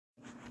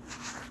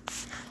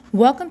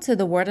Welcome to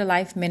the Word of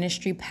Life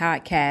Ministry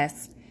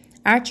podcast.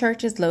 Our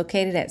church is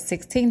located at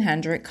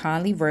 1600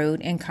 Conley Road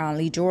in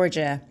Conley,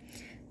 Georgia.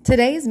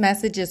 Today's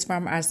message is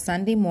from our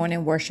Sunday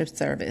morning worship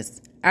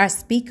service. Our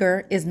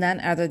speaker is none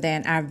other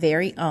than our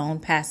very own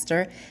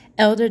pastor,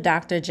 Elder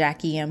Dr.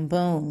 Jackie M.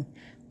 Boone.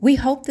 We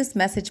hope this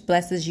message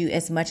blesses you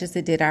as much as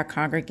it did our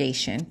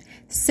congregation.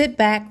 Sit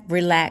back,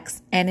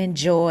 relax, and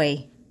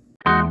enjoy.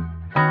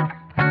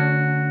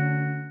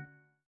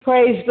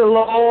 Praise the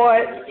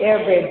Lord,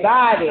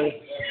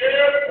 everybody.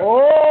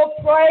 Oh,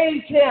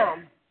 praise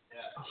Him.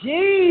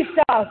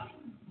 Jesus,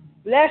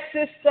 bless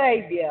His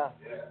Savior.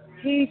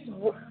 He's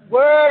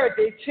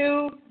worthy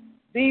to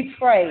be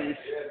praised.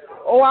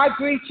 Oh, I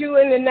greet you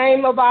in the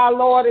name of our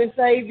Lord and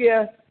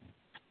Savior,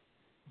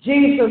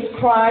 Jesus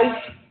Christ.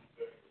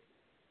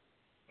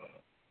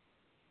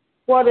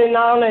 What an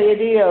honor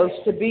it is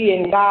to be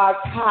in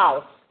God's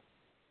house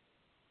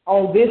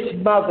on this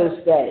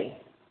Mother's Day.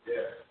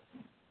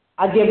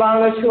 I give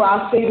honor to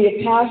our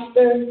senior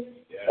pastor,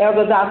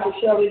 Elder Dr.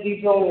 Shelley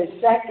D. Boone II,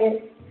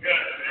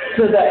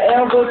 to the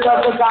elders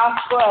of the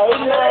gospel,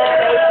 amen,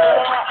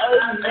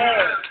 amen,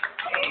 amen.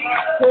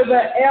 To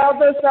the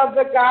elders of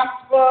the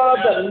gospel,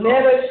 the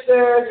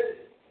ministers,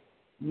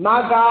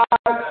 my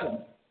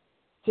God,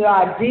 to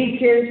our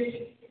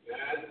deacons,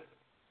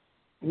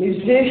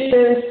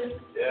 musicians,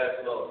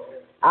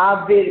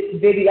 our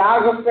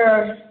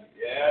videographer,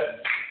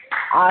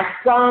 our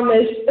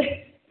psalmist,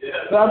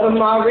 Brother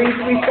Maurice,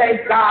 we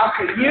thank God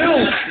for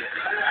you.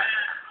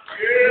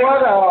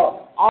 What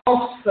an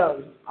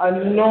awesome,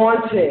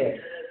 anointed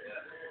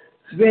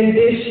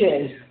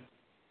rendition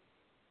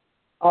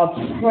of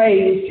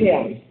Praise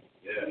Him.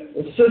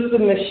 And Sister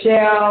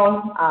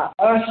Michelle, our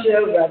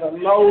usher, Brother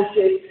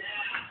Moses,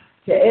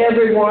 to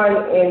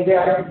everyone in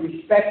their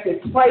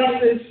respective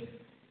places,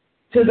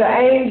 to the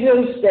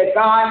angels that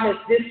God has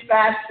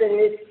dispatched in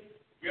this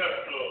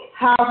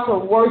house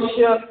of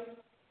worship,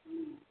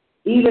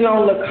 even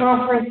on the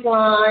conference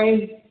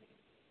line.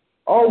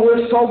 Oh,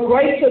 we're so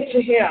grateful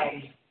to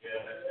Him.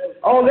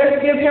 Oh,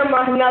 let's give Him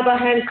another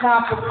hand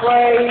clap of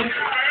praise.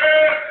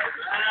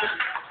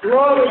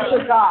 Glory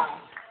to God.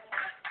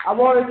 I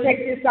want to take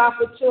this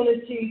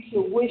opportunity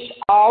to wish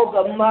all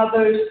the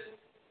mothers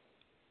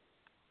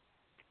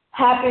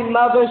happy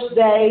Mother's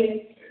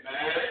Day.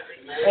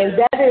 And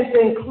that is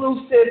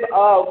inclusive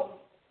of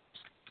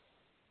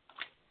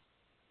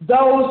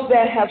those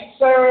that have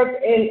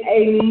served in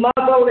a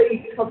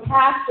motherly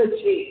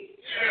capacity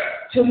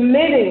to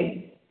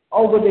many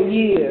over the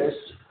years.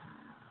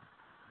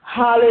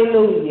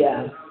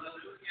 Hallelujah.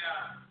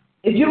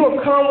 If you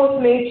will come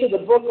with me to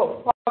the book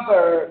of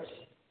Proverbs,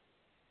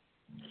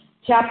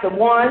 chapter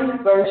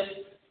 1,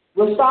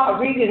 we'll start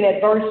reading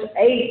at verse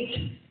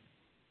 8.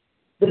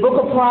 The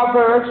book of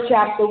Proverbs,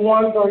 chapter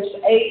 1, verse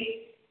 8.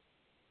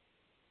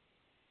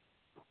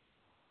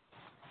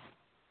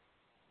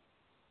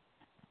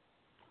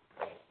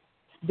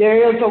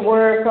 There is a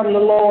word from the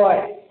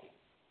Lord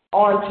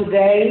on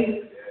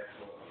today.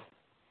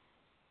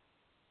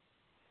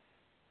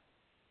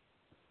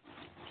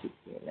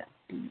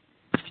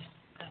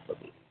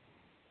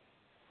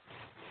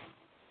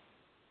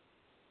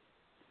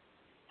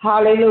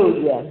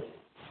 Hallelujah.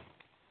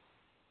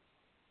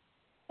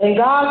 And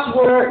God's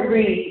word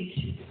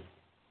reads,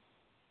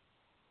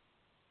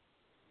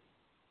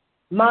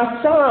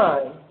 "My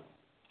son,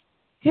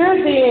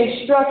 hear the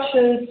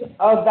instructions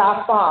of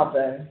thy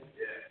father,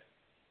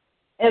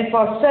 and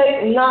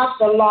forsake not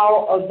the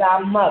law of thy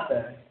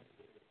mother,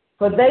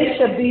 for they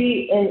shall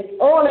be an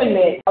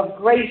ornament of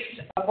grace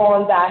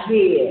upon thy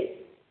head,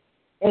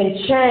 and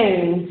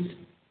chains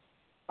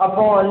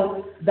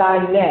upon thy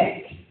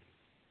neck."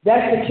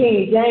 That's the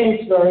King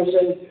James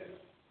Version.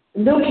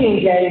 New King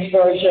James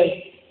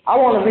Version. I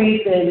want to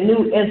read the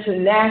New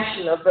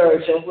International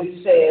Version,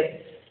 which says,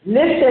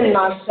 "Listen,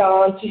 my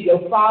son, to your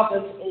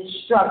father's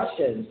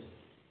instructions,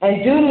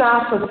 and do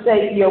not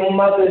forsake your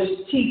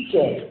mother's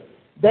teaching.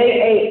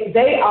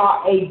 They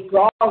are a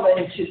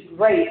garland to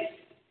grace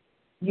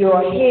your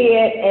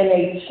head and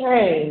a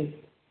chain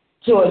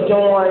to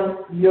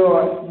adorn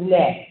your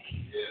neck."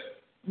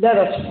 Let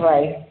us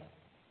pray.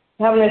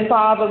 Heavenly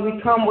Father, we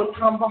come with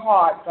humble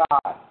heart,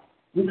 God.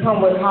 We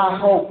come with high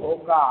hope, oh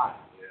God.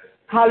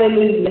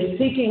 Hallelujah.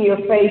 Seeking your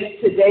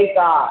face today,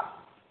 God,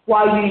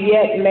 while you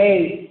yet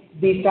may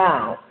be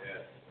found.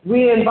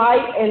 We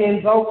invite and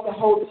invoke the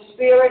Holy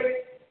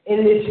Spirit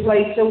in this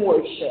place of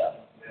worship.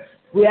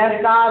 We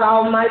ask God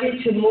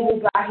Almighty to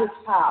move by His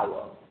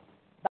power,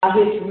 by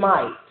His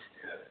might,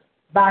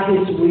 by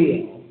His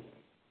will.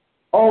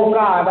 Oh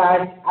God,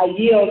 I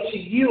yield to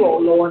you, oh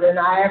Lord, and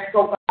I ask,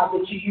 oh God,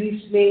 that you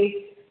use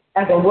me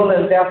as a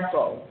willing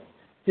vessel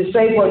to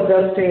say what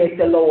thus saith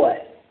the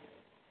Lord.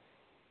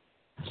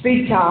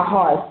 Speak to our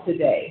hearts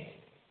today.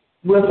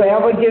 We'll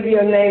forever give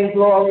your name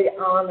glory,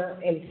 honor,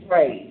 and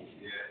praise.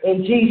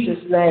 In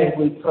Jesus' name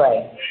we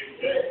pray.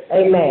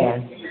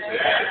 Amen.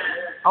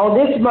 On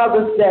this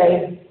Mother's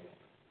Day,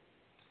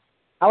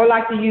 I would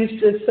like to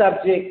use the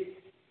subject,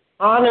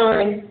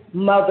 honoring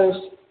mothers'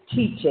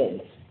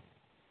 teachings.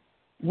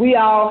 We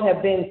all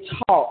have been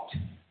taught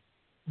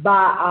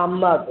by our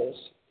mothers.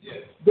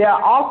 There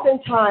are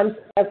oftentimes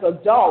as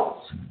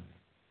adults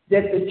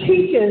that the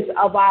teachings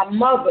of our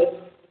mothers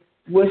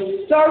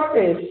will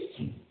surface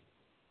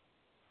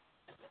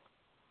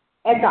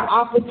at the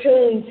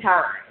opportune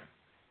time.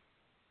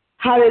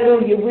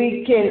 Hallelujah.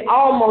 We can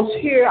almost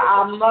hear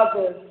our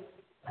mothers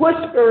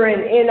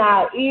whispering in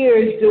our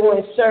ears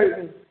during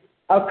certain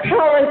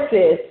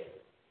occurrences.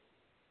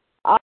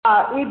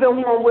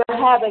 Even when we're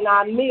having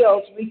our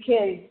meals, we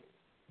can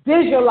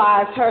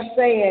visualize her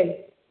saying,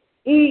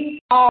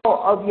 "Eat all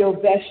of your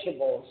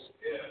vegetables.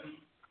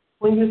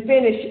 When you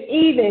finish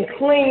eating,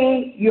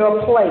 clean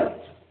your plate."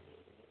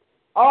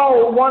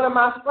 Oh, one of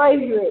my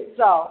favorites,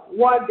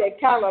 one that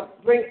kind of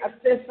brings a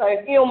sense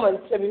of humor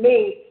to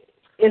me,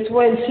 is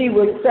when she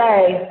would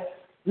say,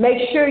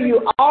 "Make sure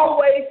you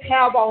always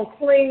have on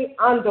clean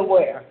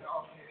underwear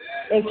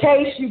in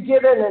case you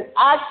get in an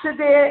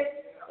accident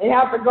and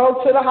have to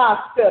go to the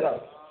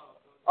hospital."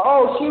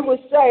 Oh, she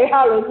would say,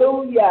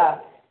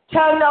 hallelujah,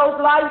 "Turn those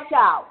lights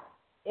out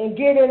and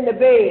get in the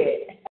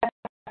bed."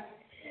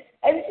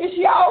 And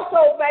she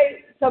also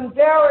made some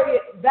very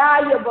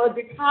valuable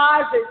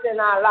deposits in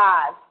our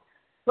lives.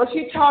 But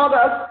she taught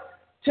us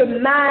to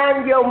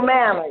mind your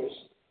manners,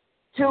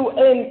 to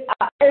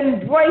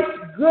embrace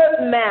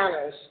good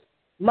manners,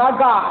 my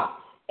God.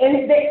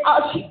 And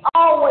she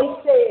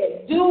always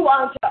said, "Do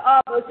unto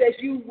others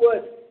as you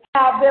would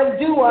have them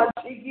do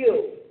unto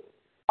you."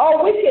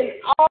 Oh, we can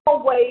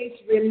always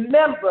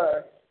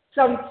remember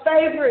some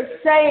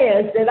favorite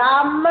sayings that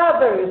our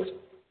mothers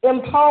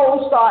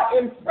imposed or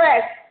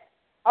impressed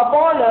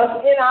upon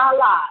us in our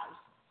lives.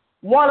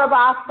 One of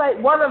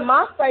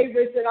my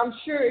favorites, and I'm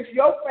sure it's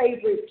your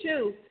favorite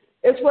too,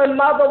 is when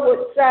Mother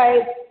would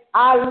say,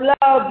 "I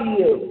love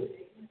you."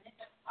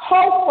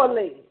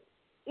 Hopefully,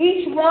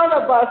 each one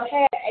of us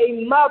had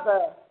a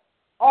mother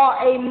or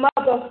a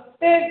mother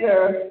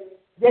figure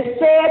that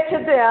said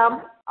to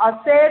them or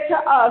said to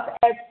us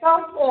at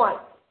some point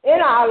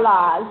in our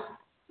lives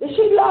that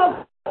she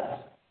loved us.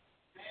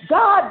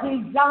 God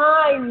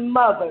designed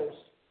mothers,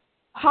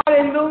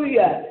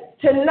 hallelujah,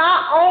 to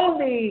not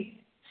only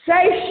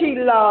say she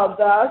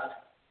loved us,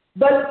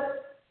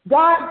 but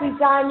God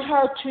designed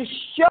her to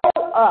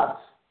show us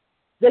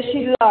that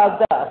she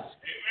loved us.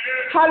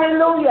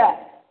 Hallelujah.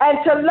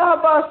 And to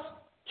love us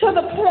to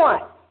the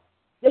point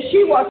that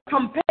she was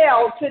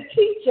compelled to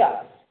teach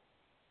us.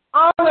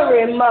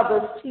 Honoring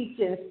Mother's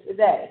teachings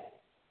today.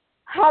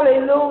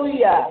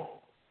 Hallelujah.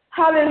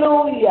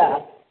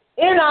 Hallelujah.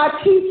 In our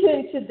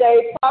teaching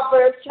today,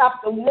 Proverbs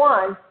chapter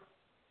 1,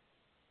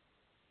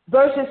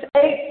 verses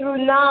 8 through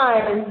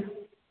 9,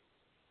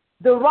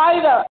 the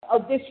writer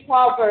of this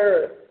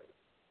proverb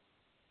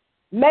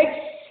makes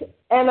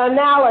an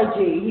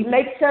analogy. He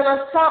makes an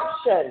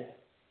assumption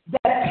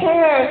that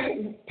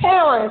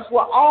parents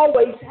will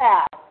always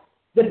have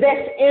the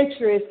best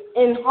interest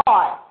in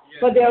heart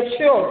for their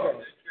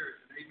children.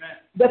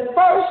 The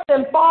first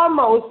and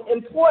foremost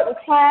important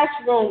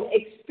classroom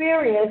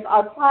experience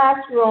or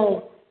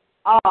classroom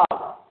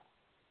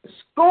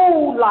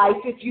school life,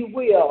 if you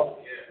will,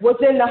 was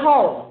in the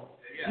home.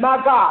 My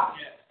God.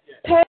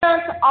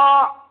 Parents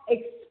are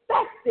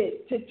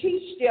expected to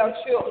teach their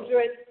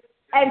children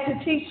and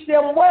to teach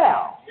them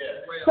well,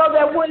 so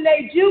that when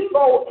they do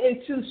go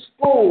into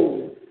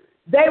school,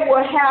 they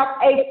will have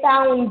a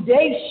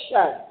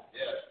foundation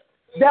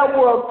that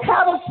will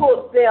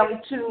catapult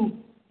them to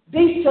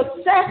be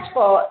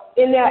successful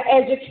in their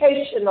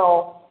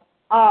educational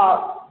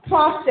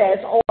process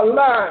or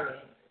learning.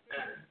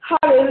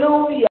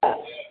 Hallelujah.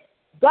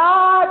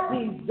 God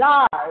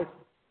desires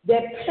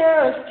that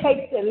parents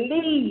take the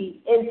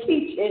lead in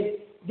teaching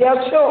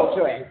their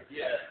children.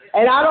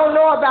 And I don't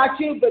know about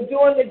you, but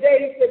during the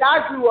days that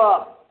I grew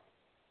up,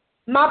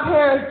 my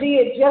parents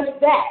did just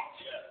that.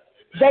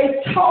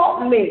 They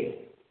taught me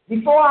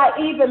before I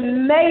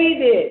even made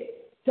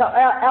it to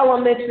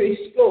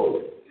elementary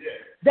school.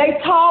 They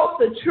taught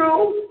the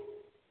truth,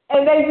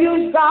 and they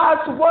used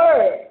God's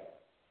word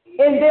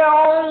in their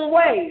own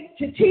way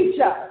to teach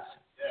us.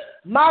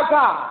 My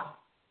God,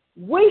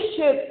 we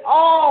should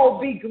all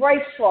be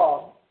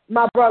grateful,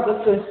 my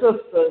brothers and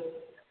sisters,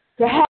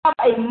 to have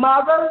a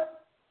mother,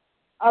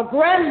 a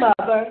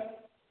grandmother,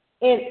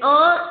 an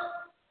aunt,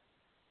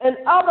 and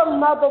other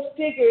mother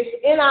figures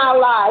in our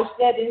lives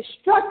that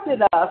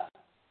instructed us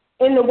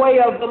in the way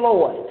of the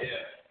Lord.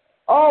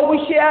 Oh, we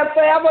shall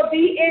forever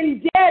be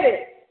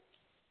indebted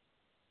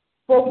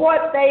for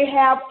what they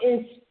have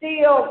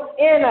instilled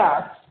in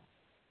us.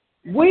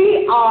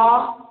 We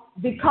are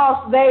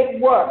because they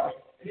were.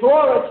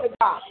 Glory to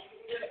God.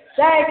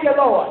 Thank you,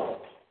 Lord.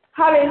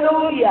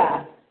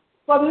 Hallelujah.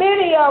 For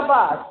many of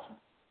us,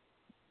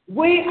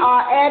 we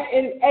are at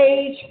an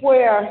age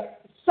where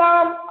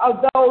some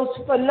of those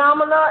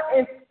phenomenal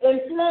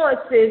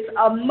influences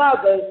of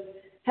mothers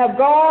have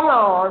gone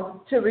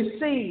on to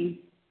receive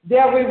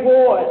their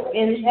reward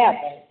in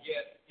heaven.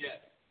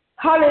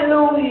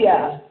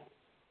 Hallelujah.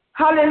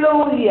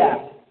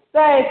 Hallelujah.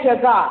 Thank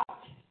you, God.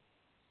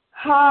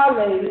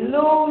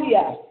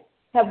 Hallelujah.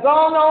 Have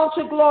gone on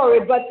to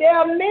glory, but there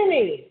are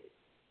many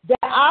that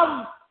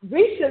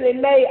recently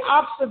made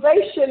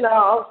observation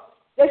of,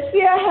 they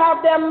still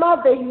have their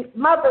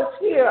mothers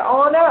here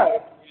on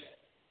earth.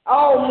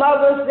 Oh,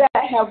 mothers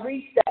that have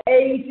reached the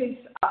age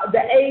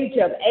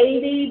of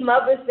 80,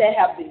 mothers that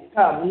have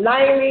become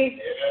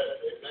 90.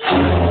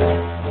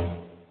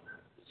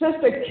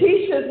 Sister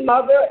Keisha's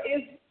mother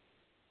is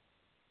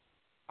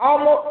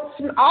almost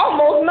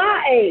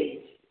my age.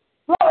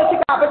 Glory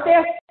to God, but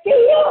they're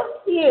still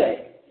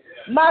here.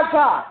 My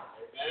God.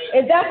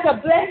 And that's a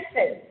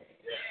blessing.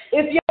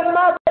 If your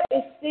mother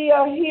is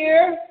still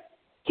here,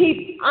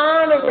 keep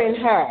honoring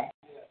her.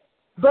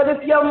 But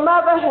if your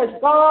mother has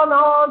gone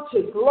on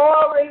to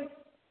glory,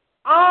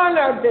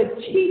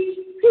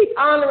 keep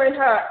honoring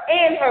her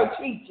and her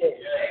teaching.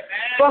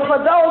 But for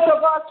those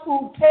of us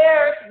whose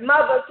parents,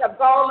 mothers have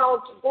gone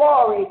on to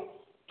glory,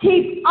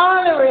 keep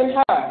honoring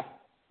her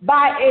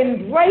by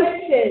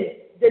embracing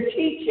the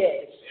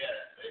teachings.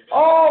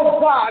 Oh,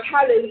 God,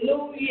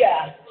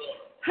 hallelujah.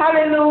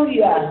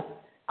 Hallelujah.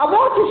 I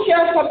want to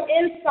share some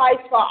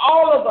insights for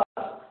all of us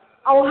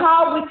on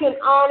how we can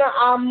honor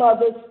our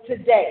mothers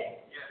today.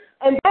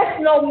 And that's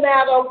no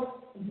matter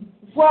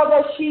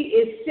whether she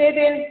is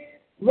sitting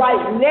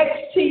right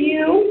next to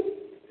you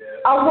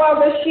or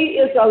whether she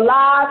is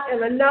alive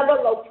in another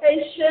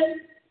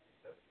location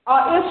or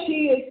if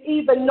she is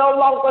even no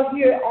longer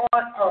here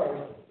on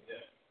earth.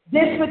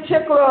 This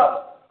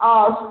particular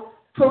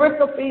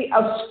pericope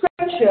of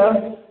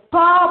Scripture,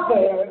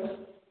 Proverbs,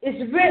 is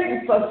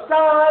written for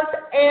sons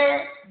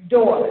and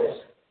daughters,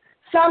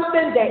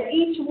 something that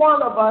each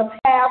one of us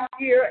have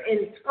here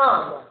in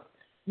common.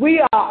 We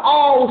are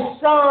all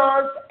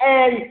sons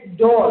and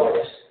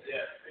daughters.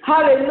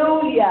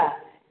 Hallelujah.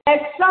 At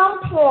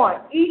some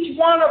point, each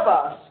one of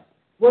us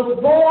was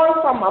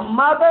born from a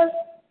mother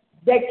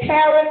that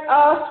carried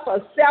us for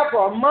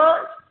several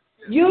months,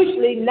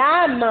 usually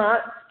 9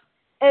 months,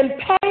 and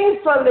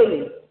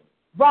painfully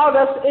brought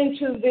us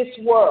into this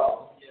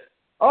world.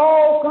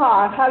 Oh,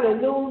 God,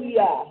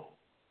 hallelujah.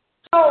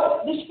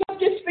 So the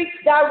Scripture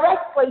speaks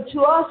directly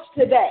to us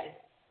today.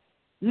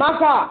 My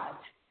God,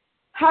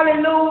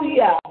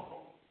 hallelujah.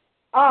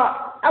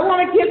 I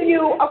want to give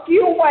you a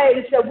few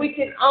ways that we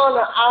can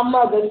honor our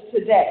mothers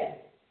today.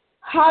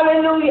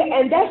 Hallelujah.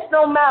 And that's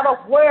no matter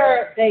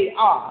where they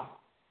are.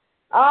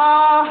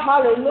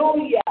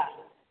 Hallelujah.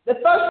 The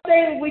first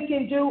thing we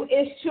can do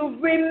is to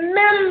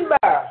remember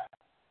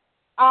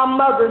our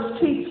mother's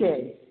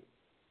teaching.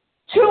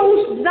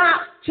 Choose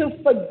not to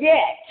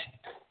forget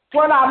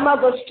what our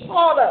mothers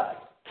taught us.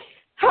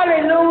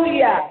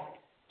 Hallelujah.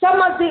 Some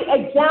of the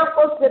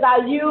examples that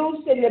I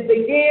used in the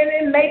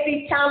beginning may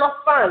be kind of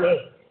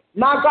funny.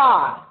 My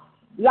God.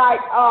 Like,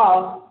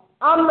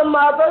 I'm the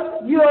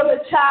mother, you're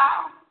the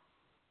child.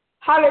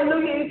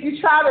 Hallelujah. If you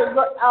try to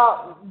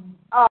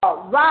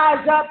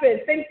rise up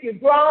and think you're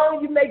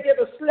grown, you may get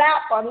a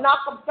slap or knock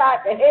upside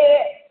the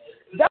head.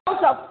 Those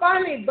are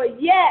funny,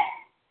 but yet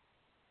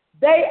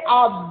they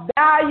are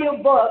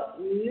valuable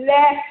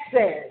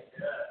lessons.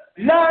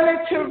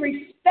 Learning to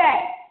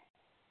respect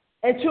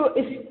and to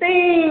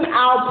esteem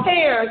our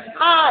parents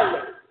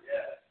highly.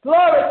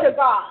 Glory to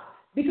God.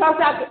 Because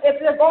if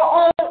they go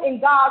on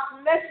in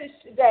God's message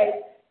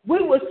today,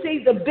 we will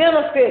see the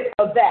benefit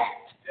of that.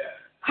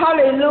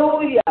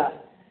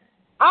 Hallelujah.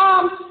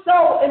 I'm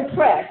so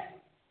impressed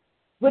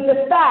with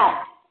the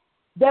fact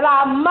that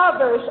our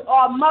mothers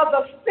or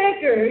mother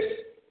figures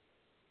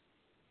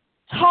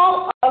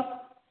taught us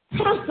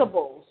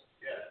principles,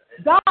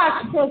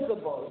 God's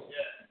principles.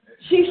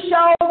 She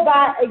showed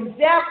by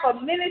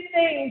example many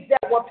things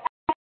that were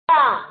passed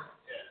down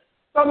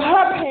from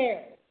her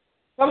parents,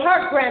 from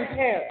her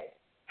grandparents,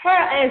 her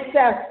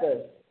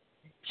ancestors.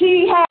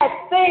 She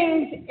had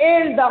things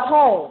in the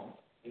home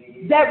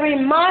that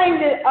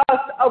reminded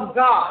us of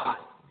God.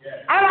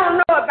 I don't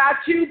know about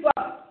you,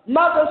 but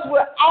mothers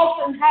will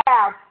often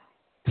have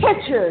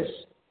pictures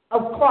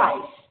of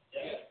Christ.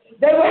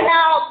 They will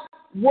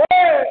have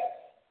words,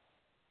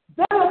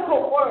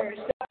 biblical words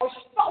that were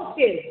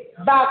spoken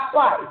by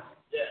Christ.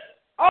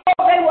 Oh,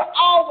 they will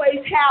always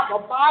have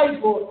a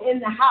Bible in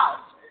the house.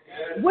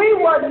 We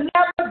will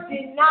never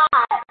deny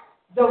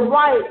the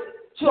right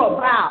to a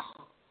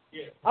Bible.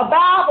 A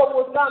Bible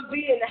was going to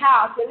be in the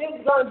house, and it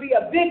was going to be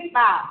a big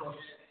Bible.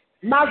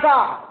 My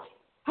God.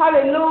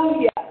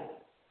 Hallelujah.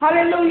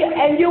 Hallelujah.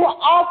 And you will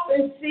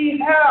often see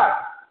her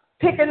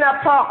picking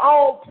up her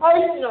own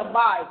personal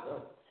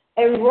Bible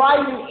and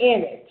writing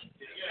in it.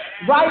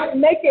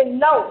 Making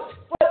notes,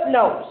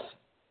 footnotes.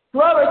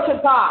 Glory to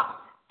God.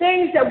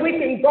 Things that we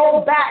can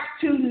go back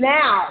to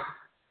now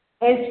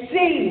and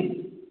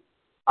see.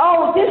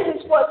 Oh, this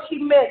is what she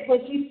meant when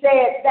she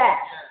said that.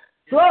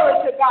 Glory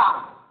to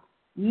God.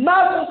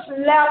 Mothers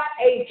left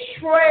a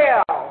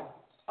trail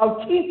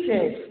of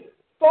teachings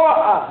for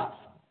us.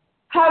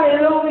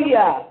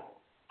 Hallelujah.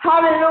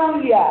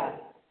 Hallelujah.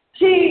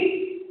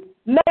 She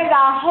made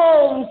our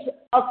homes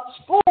a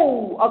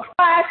school, a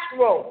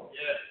classroom.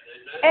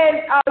 And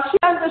she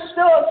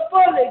understood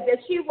fully that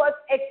she was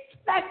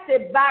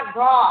expected by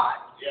God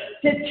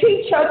to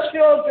teach her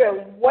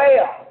children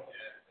well.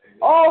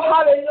 Oh,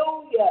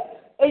 hallelujah.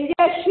 And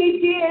that she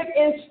did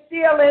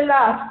instill in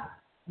us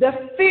the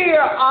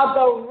fear of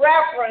the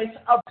reverence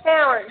of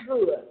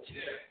parenthood.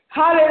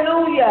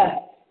 Hallelujah.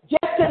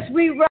 Just as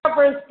we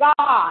reverence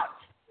God,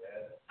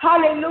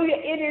 hallelujah,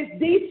 it is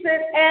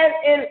decent and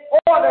in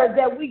order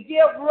that we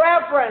give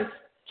reverence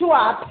to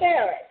our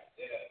parents.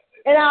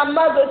 And our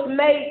mothers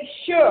made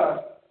sure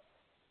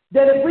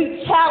that if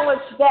we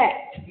challenge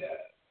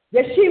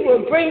that she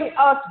will bring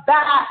us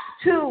back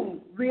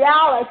to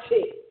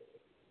reality.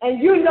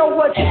 And you know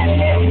what that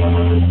meant.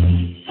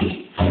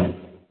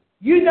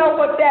 You know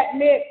what that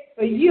meant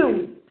for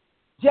you,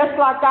 just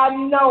like I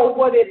know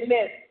what it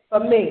meant for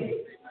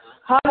me.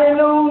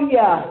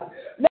 Hallelujah.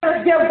 Let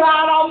us give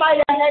God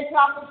Almighty a hand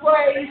clap of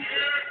praise.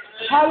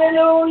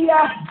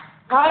 Hallelujah.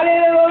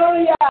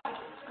 Hallelujah.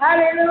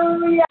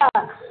 Hallelujah.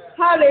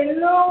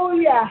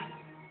 Hallelujah.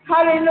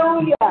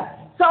 Hallelujah.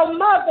 So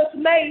mothers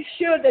made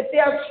sure that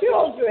their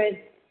children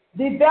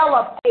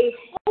develop a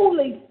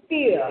holy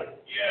fear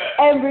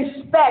and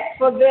respect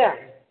for them.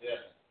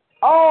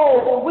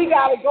 Oh, we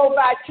got to go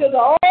back to the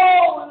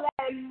old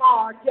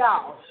landmark,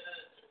 y'all,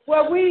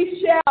 where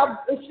we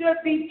should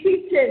be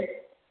teaching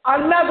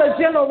another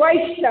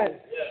generation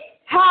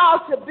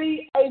how to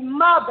be a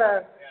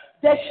mother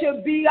that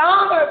should be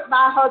honored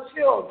by her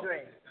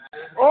children.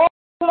 Oh,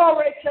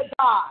 glory to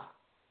God.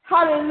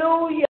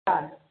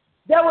 Hallelujah.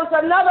 There was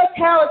another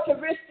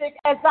characteristic,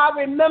 as I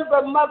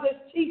remember mother's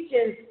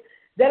teachings,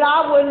 that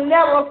I will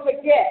never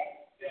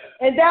forget.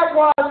 And that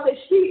was that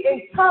she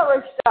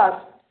encouraged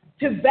us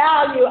to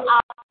value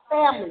our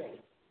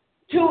family,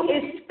 to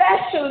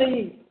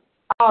especially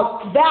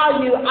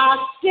value our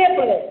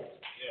siblings.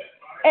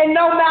 And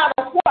no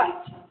matter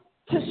what,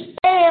 to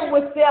stand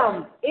with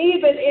them,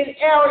 even in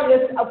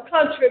areas of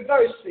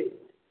controversy,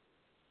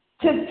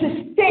 to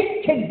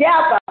stick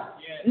together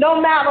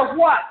no matter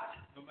what,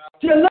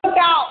 to look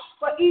out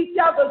for each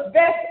other's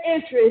best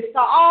interests, to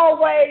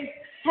always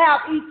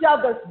have each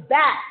other's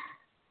back.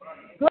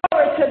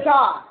 Glory to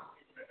God.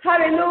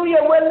 Hallelujah.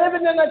 We're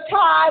living in a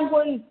time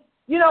when,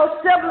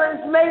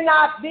 siblings may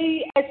not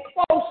be as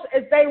close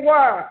as they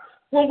were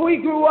when we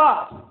grew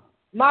up.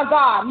 My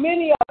God,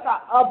 many of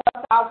us,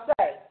 I'll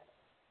say.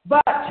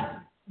 But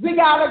we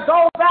got to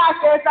go back,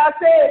 as I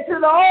said, to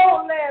the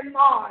old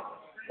landmark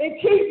and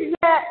teach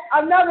that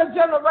another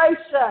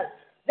generation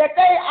that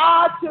they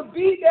are to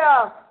be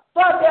there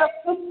for their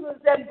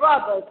sisters and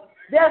brothers,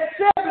 their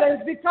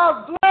siblings,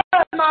 because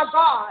blood, my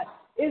God,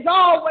 is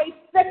always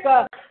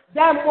thicker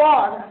than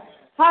water.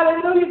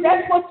 Hallelujah.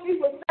 That's what she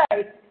would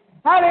say.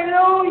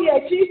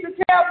 Hallelujah. She used to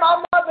tell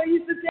my mother,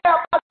 used to tell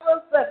my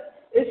sister,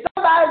 if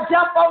somebody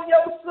jump on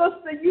your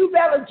sister, you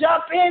better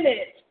jump in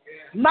it.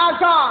 My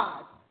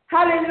God.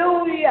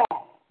 Hallelujah.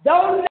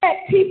 Don't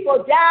let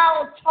people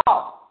down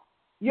talk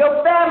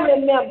your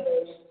family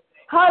members.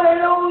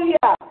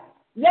 Hallelujah.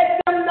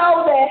 Let them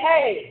know that,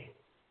 hey,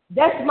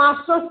 that's my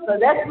sister,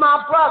 that's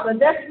my brother,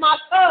 that's my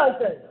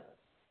cousin.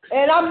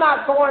 And I'm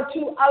not going to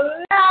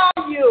allow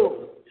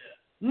you,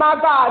 my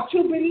God,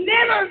 to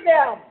belittle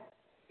them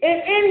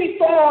in any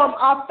form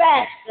or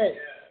fashion.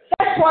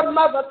 That's what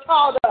Mother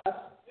taught us.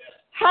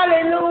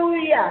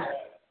 Hallelujah.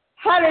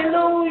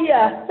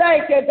 Hallelujah.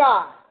 Thank you,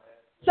 God.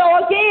 So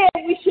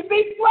again, we should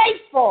be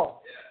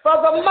grateful for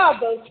the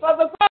mothers, for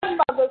the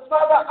grandmothers, for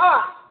the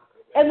aunts,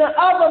 and the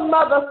other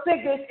mother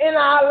figures in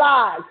our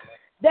lives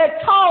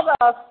that taught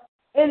us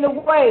in the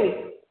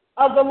way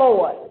of the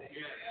Lord.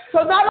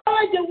 So not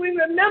only do we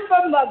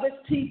remember mother's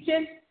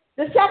teaching,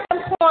 the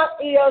second point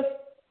is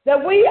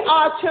that we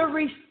are to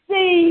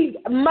receive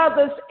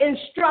mother's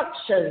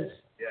instructions.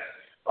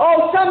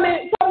 Oh,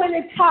 so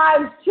many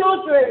times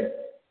children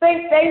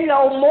think they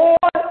know more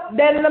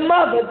than the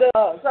mother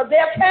does, or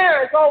their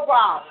parents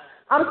overall.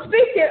 I'm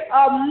speaking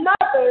of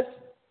mothers,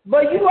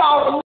 but you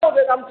all know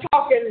that I'm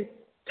talking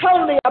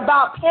totally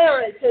about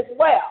parents as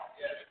well.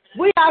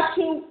 We are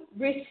to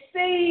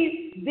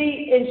receive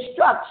the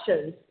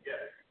instructions.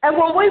 And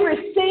when we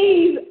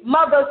receive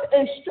mother's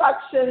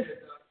instructions,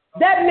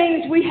 that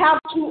means we have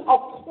to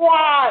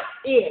acquire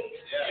it.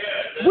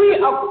 We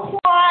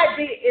acquire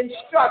the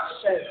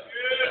instructions.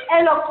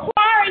 And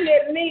acquiring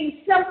it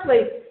means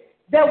simply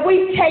that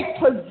we take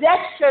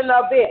possession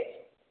of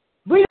it.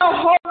 We don't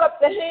hold up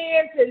the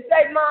hands and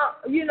say,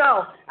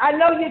 Mom, I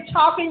know you're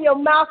talking, your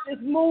mouth is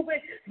moving,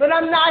 but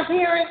I'm not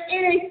hearing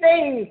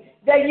anything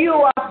that you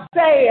are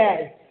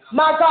saying.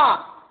 My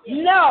God,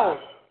 no.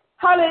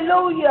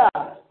 Hallelujah.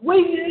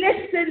 We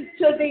listen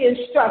to the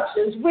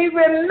instructions. We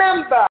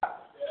remember.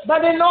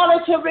 But in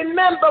order to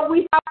remember,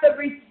 we have to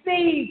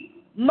receive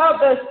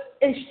mother's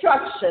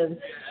instructions.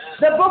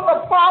 The book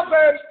of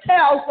Proverbs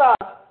tells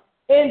us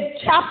in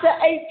chapter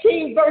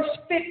 18, verse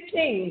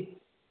 15,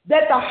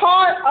 that the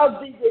heart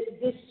of the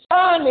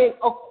discerning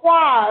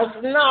acquires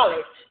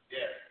knowledge.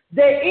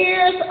 The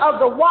ears of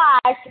the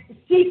wise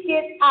seek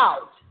it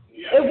out.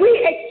 If we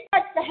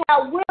expect to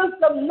have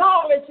wisdom,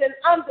 knowledge, and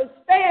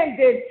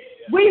understanding,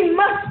 we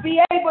must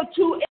be able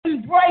to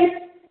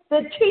embrace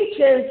the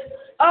teachings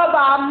of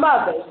our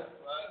mothers.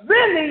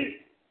 Really,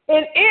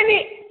 in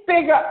any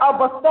figure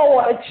of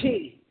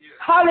authority.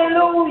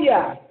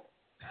 Hallelujah.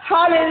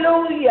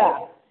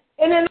 Hallelujah.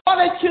 And in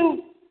order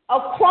to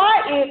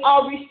acquire it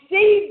or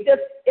receive the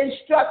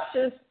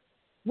instructions,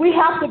 we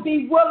have to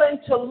be willing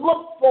to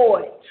look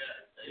for it.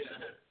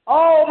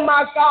 Oh,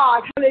 my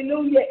God.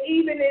 Hallelujah.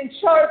 Even in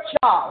church,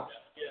 y'all,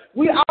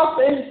 we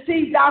often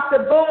see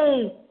Dr.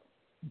 Boone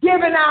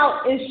giving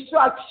out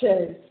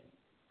instructions.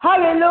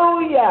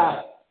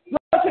 Hallelujah.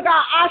 Glory to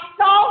God. I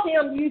saw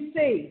him, you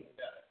see.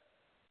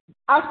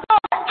 I saw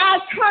the eye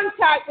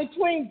contact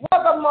between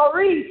Brother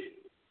Maurice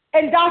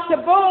and Dr.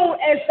 Boone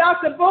as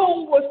Dr.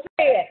 Boone was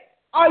saying,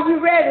 are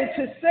you ready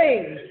to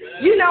sing?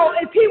 You know,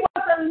 if he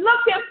wasn't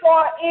looking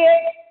for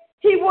it,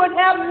 he would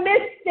have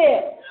missed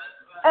it.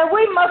 And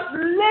we must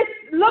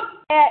look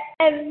at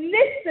and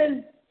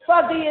listen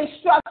for the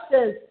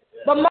instructions,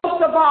 but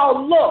most of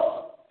all,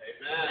 look.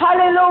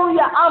 Amen.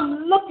 Hallelujah.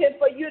 I'm looking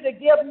for you to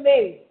give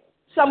me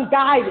some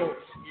guidance.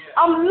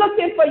 I'm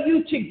looking for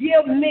you to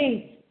give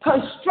me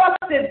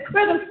constructive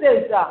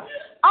criticism.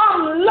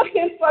 I'm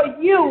looking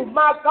for you,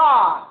 my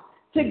God,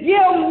 to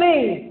give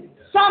me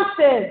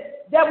something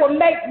that will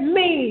make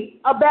me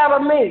a better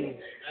me.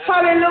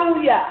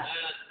 Hallelujah.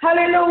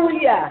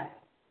 Hallelujah.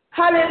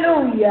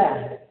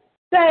 Hallelujah.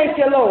 Thank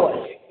you,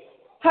 Lord.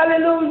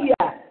 Hallelujah.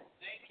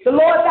 The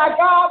Lord thy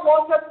God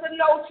wants us to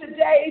know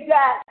today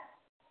that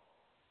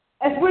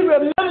as we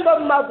remember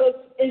mother's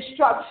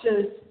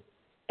instructions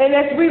and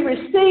as we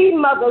receive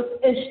mother's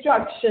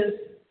instructions,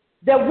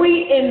 that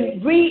we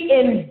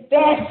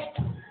reinvest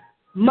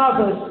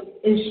mother's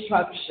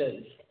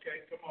instructions.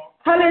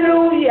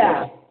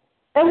 Hallelujah.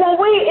 And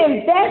when we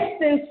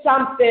invest in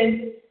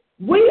something,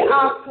 we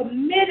are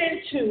committed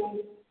to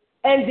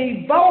and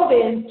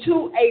devoting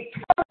to a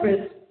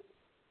purpose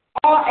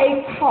or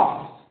a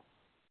cause.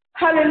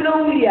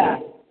 Hallelujah.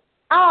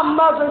 Our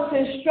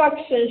mother's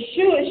instructions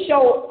should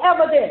show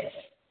evidence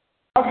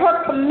of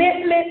her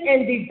commitment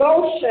and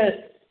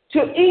devotion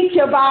to each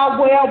of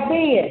our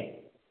well-being,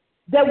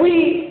 that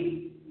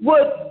we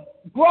would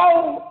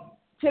grow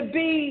to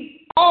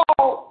be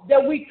all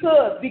that we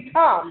could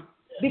become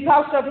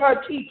because of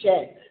her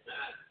teaching.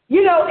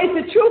 You know, if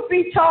the truth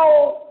be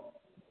told,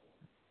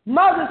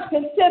 mothers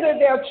consider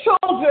their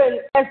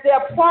children as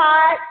their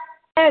pride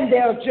and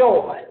their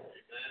joy.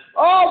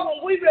 Oh,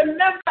 when we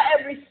remember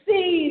and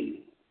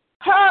receive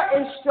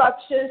her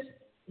instructions,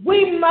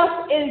 we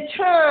must in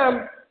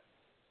turn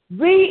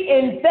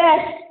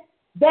reinvest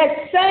that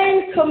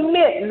same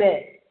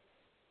commitment,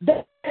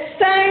 that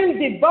same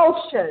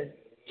devotion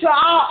to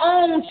our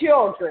own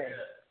children,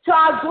 to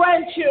our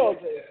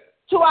grandchildren,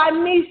 to our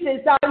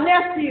nieces, our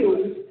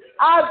nephews,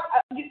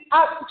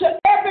 to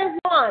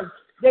everyone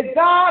that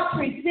God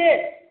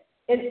presents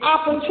an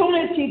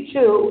opportunity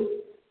to,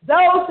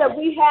 those that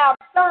we have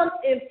some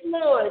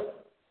influence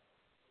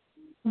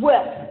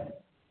with.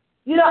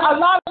 You know, a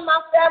lot of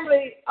my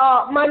family,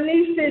 my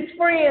nieces,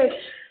 friends,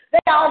 they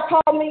all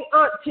call me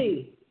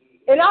auntie.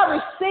 And I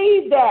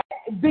receive that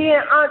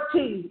being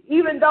auntie,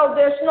 even though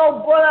there's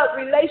no blood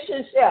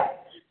relationship.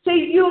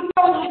 See, you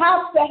don't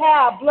have to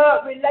have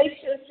blood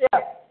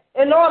relationship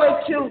in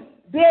order to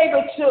be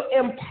able to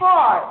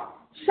impart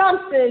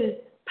something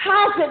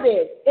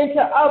positive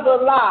into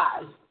other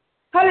lives.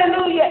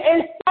 Hallelujah.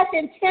 In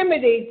 2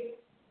 Timothy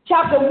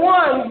chapter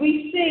 1,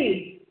 we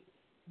see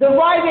the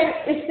writing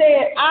is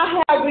saying,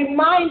 I have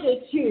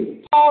reminded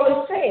you, Paul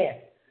is saying,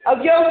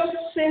 of your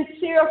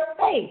sincere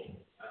faith,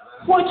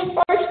 which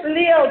first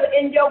lived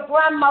in your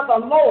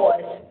grandmother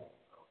Lois,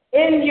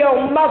 in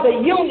your mother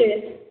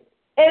Eunice,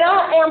 and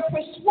I am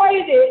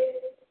persuaded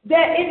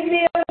that it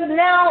lives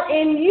now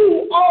in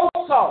you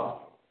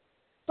also.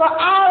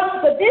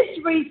 For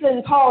this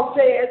reason, Paul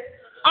says,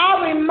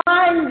 I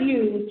remind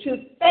you to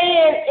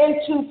fan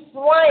into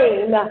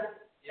flame,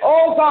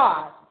 oh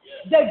God,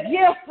 the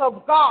gift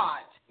of God.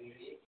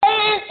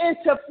 Fan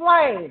into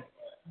flame.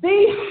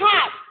 Be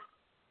hot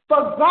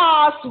for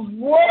God's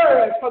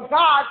word, for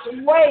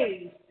God's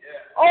ways,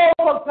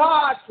 for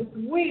God's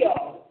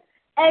will,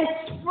 and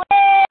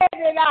spread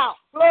it out,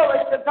 glory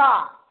to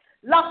God,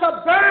 like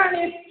a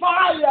burning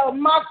fire,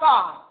 my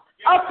God,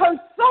 a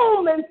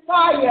consuming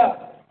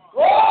fire.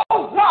 Oh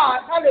God,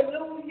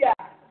 hallelujah,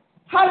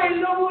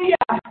 hallelujah.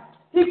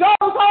 He goes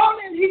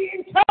on and he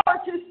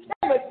encourages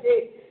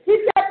Timothy. He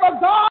said, for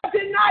God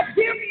did not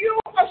give you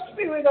a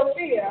spirit of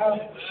fear,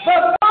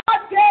 but God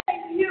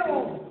gave you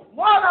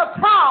one of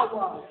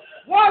power,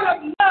 one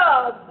of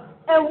love,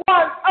 and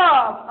one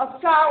of a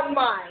sound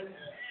mind.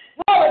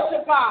 Glory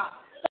to God.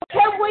 So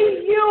can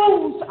we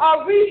use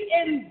or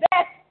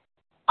reinvest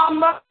our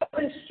mother's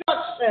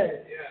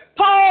instruction?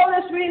 Paul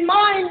is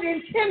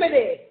reminding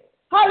Timothy,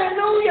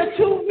 hallelujah,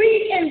 to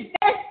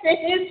reinvest in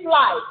his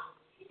life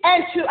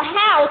and to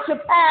how to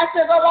pass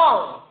it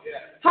along.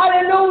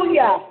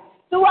 Hallelujah.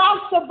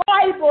 Throughout the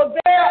Bible,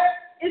 there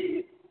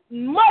is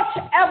much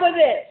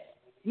evidence,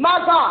 my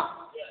God,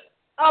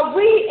 of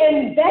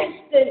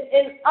reinvesting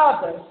in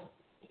others.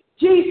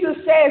 Jesus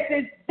says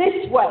it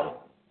this way.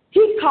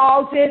 He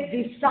calls it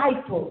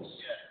disciples.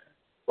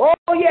 Oh,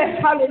 yes,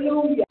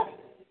 hallelujah.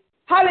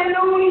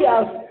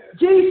 Hallelujah.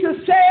 Jesus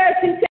says,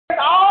 he says,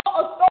 all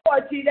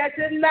authority, that's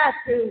in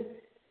Matthew.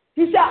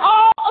 He said,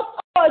 all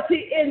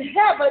authority in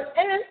heaven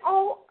and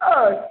on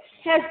earth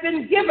has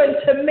been given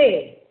to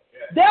me.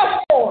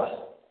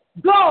 Therefore,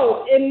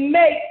 go and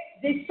make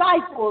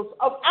disciples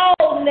of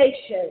all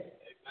nations.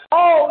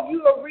 Oh,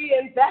 you are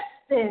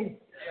reinvesting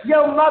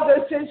your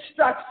mother's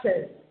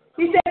instructions.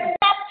 He said,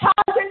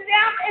 baptizing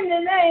them in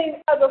the name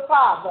of the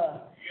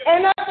Father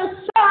and of the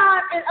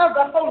Son and of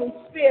the Holy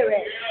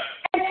Spirit,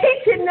 and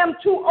teaching them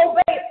to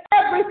obey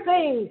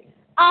everything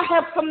I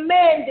have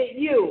commanded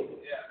you.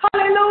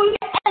 Hallelujah.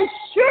 And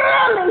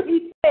surely,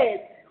 he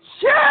said,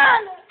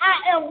 surely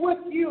I am with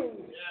you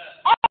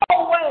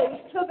always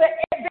to the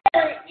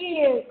very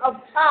end of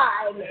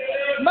time.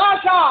 My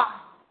God.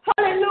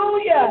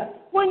 Hallelujah.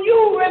 When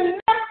you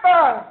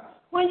remember,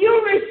 when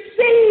you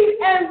receive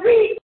and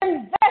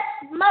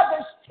reinvest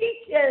mother's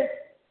teachings,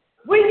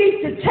 we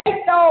need to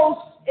take those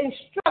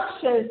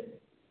instructions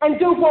and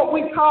do what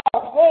we call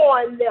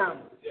hone them.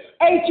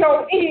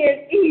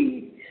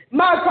 Hone.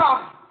 My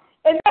God.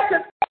 And that's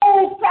an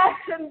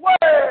old-fashioned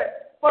word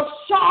for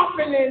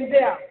sharpening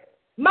them.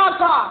 My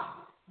God.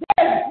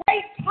 There's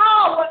great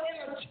power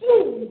in a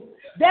tool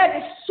that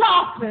is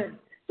sharpened.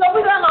 So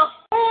we're going to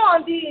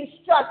hone the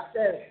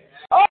instructions.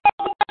 Oh,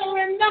 we're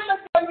going to remember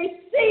to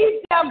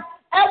receive them,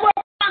 and we're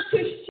going to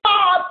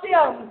sharp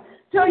them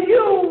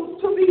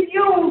to be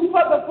used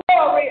for the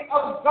glory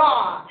of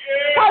God.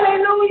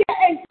 Hallelujah.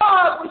 And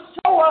God will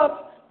show us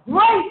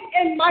great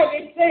and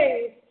mighty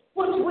things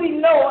which we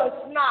know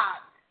is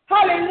not.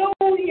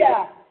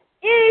 Hallelujah.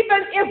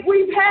 Even if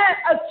we've had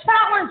a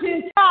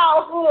challenging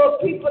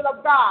childhood, people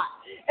of God,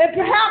 and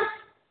perhaps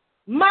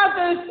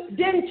mothers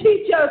didn't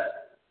teach us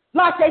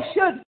like they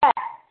should have,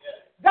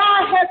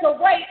 God has a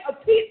way of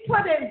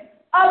putting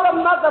other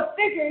mother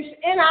figures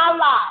in our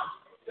lives.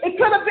 It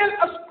could have been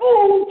a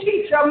school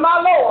teacher,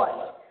 my Lord,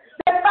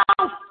 that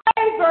found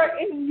favor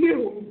in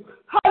you.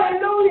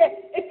 Hallelujah.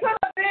 It could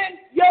have been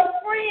your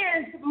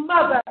friend's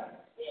mother.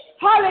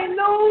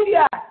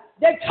 Hallelujah.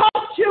 That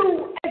taught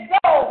you as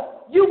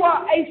though you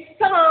were a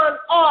son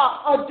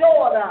or a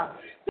daughter.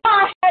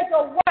 God has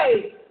a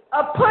way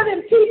of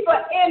putting people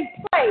in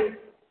place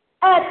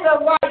at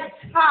the right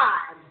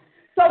time.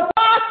 So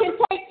God can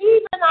take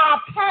even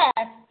our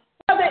past,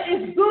 whether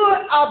it's good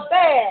or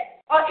bad,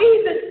 or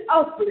even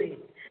ugly,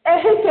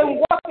 and he can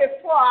work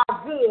it for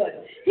our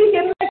good. He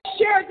can make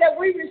sure that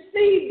we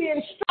receive the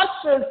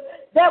instructions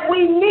that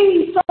we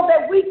need so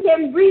that we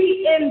can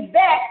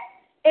reinvest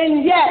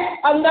in yet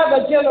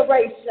another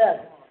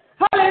generation.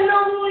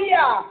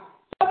 Hallelujah.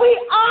 So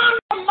we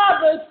honor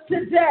mothers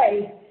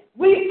today.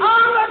 We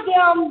honor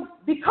them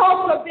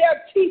because of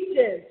their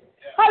teachings.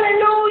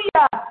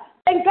 Hallelujah.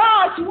 And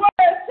God's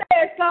word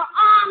says to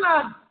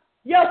honor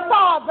your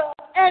father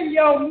and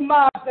your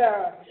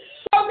mother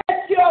so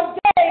that your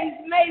days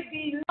may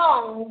be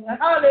long.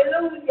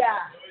 Hallelujah.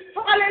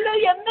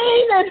 Hallelujah.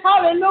 Meaning,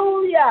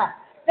 hallelujah,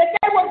 that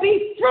they will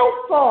be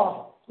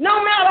fruitful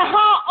no matter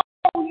how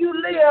old you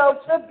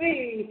live to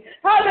be.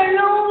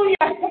 Hallelujah.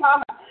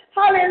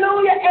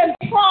 Hallelujah.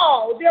 And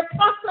Paul, the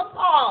Apostle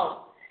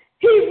Paul,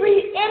 he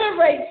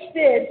reiterates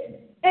this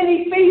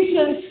in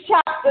Ephesians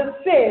chapter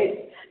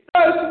 6.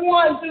 Verse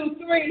 1 through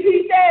 3,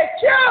 he said,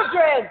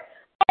 children,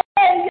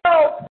 obey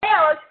your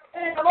parents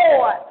in the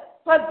Lord,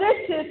 for this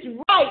is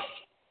right.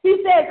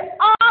 He says,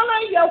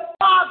 honor your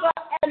father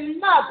and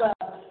mother,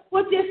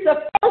 which is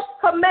the first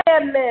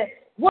commandment,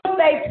 what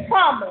they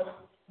promise,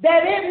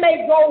 that it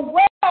may go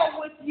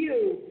well with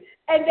you,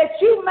 and that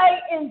you may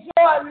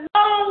enjoy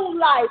long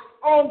life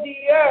on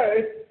the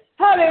earth.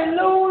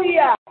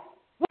 Hallelujah.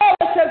 Glory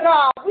to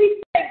God.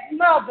 We thank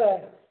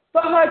Mother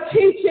for her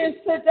teachings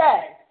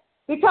today,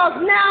 because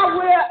now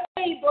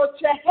we're able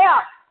to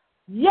help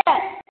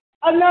yet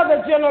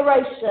another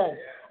generation.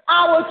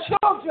 Our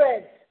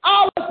children,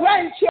 our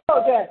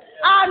grandchildren,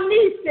 our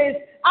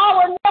nieces,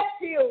 our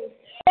nephews,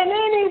 and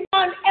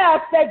anyone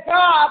else that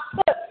God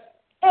puts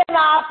in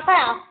our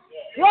path.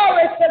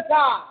 Glory to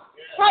God.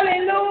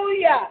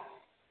 Hallelujah.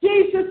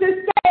 Jesus has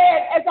said,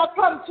 as I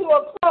come to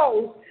a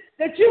close,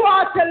 that you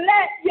are to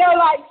let your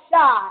light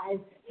shine,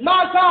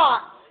 my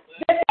God,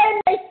 that they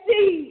may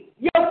see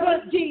your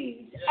good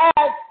deeds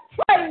as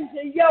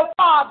praising your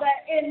Father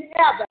in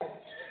heaven.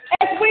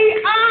 As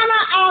we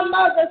honor our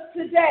mothers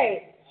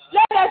today,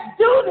 let us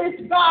do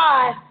this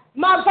by,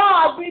 my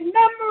God,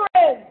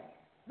 remembering,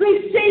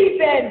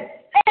 receiving,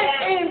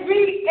 and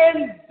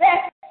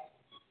reinvest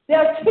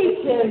their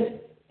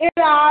teachings in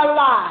our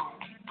lives.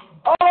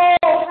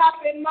 Oh,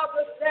 happy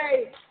Mother's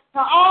Day to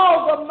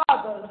all the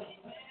mothers.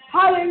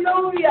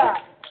 Hallelujah.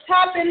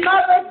 Happy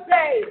Mother's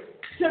Day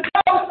to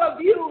those of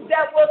you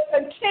that will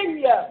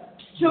continue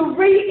to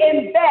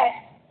reinvest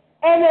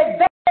and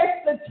advance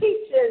the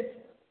teachings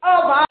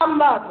of our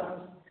mothers.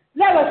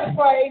 Let us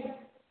pray.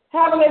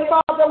 Heavenly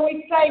Father,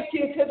 we thank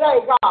you today,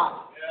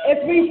 God, as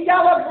we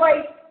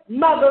celebrate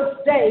Mother's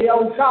Day,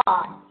 oh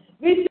God.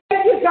 We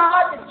thank you,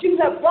 God, that you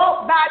have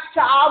brought back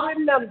to our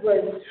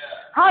remembrance.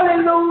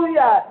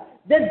 Hallelujah.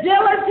 The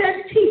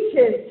diligent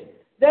teachings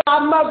that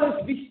our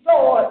mothers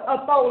bestowed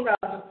upon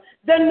us.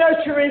 The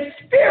nurturing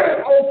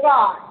spirit, oh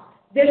God,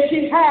 that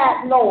she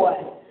had, Lord.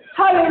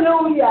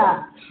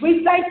 Hallelujah.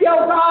 We thank you,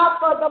 oh God,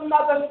 for the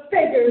mother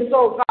figures,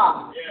 oh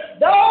God.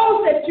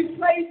 Those that you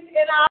placed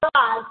in our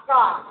lives,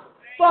 God,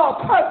 for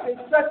a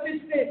purpose such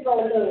as this,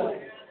 oh Lord.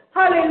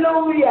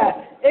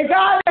 Hallelujah. And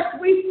God, as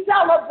we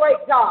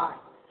celebrate, God,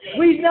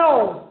 we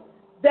know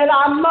that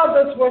our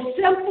mothers were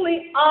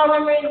simply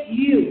honoring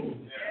you.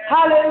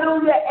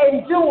 Hallelujah.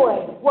 And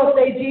doing what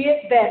they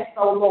did best,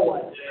 oh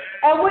Lord.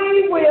 And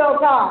we will,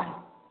 God,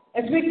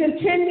 as we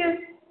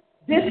continue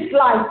this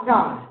life,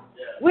 God,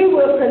 we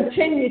will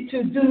continue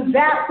to do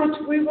that which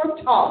we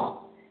were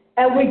taught.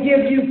 And we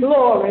give you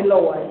glory,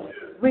 Lord.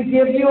 We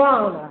give you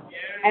honor.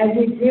 And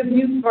we give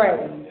you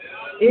praise.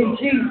 In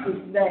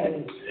Jesus'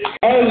 name.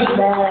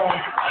 Amen.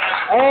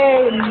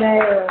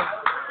 Amen.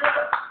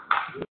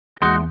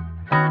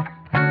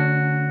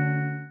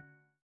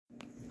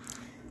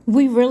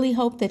 We really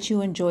hope that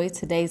you enjoyed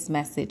today's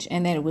message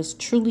and that it was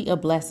truly a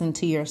blessing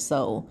to your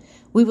soul.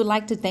 We would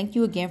like to thank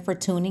you again for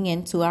tuning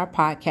in to our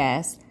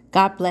podcast.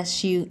 God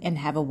bless you and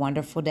have a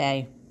wonderful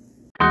day.